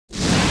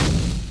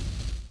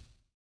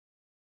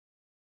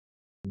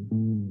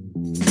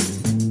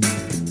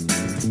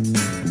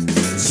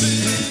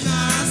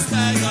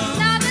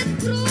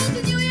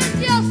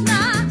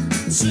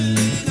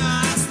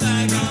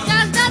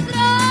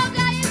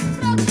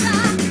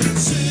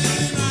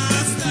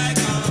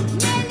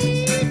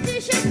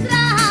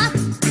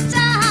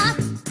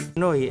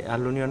noi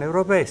all'Unione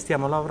Europea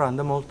stiamo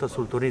lavorando molto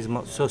sul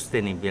turismo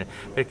sostenibile,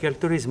 perché il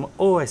turismo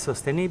o è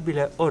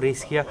sostenibile o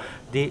rischia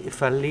di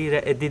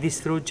fallire e di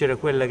distruggere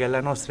quella che è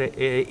la nostra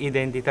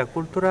identità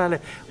culturale,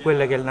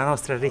 quella che è la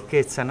nostra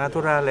ricchezza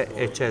naturale,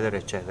 eccetera,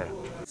 eccetera.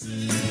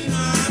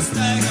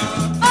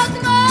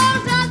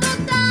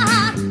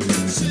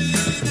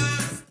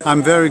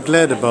 I'm very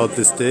glad about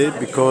this day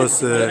because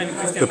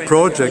the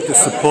project is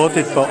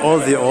supported by all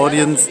the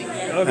audience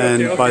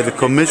and by the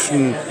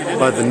Commission,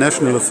 by the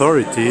national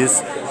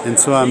authorities, and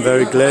so I'm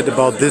very glad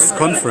about this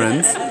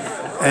conference,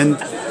 and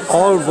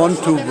all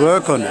want to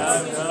work on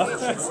it.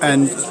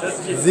 And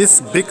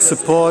this big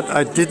support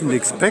I didn't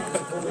expect,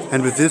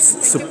 and with this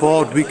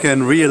support we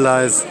can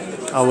realize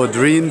our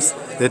dreams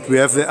that we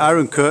have the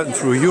Iron Curtain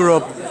through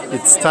Europe.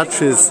 It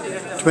touches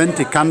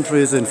 20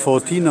 countries and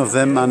 14 of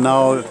them are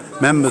now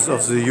members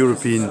of the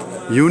European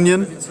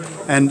Union.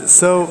 And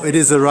so it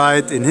is a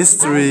ride in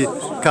history,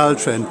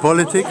 culture and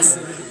politics.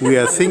 We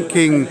are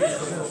thinking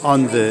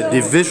on the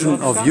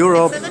division of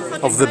Europe,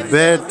 of the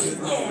bad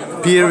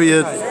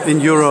period in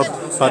Europe,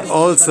 but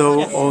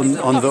also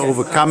on the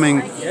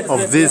overcoming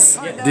of this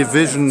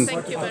division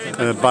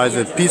by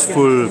the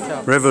peaceful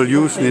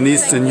revolution in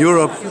Eastern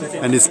Europe.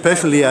 And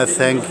especially I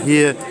thank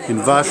here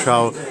in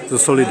Warsaw the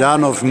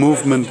Solidarność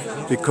movement,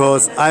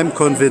 because I'm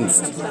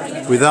convinced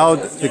without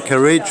the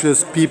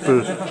courageous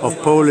people of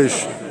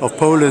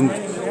Poland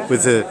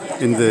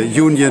in the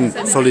Union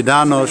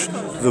Solidarność,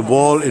 the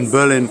wall in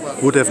Berlin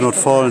would have not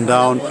fallen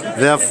down.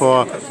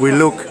 Therefore, we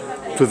look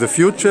to the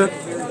future.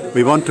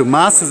 We want to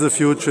master the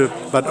future,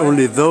 but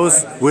only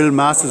those will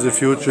master the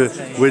future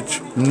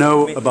which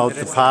know about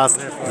the past.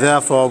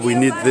 Therefore, we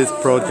need this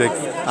project,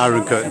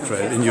 Iron Curtain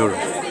Trail, in Europe.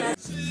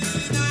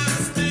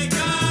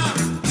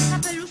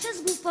 Kapelusze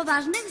z głów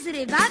poważnych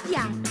zrywa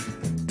wiatr.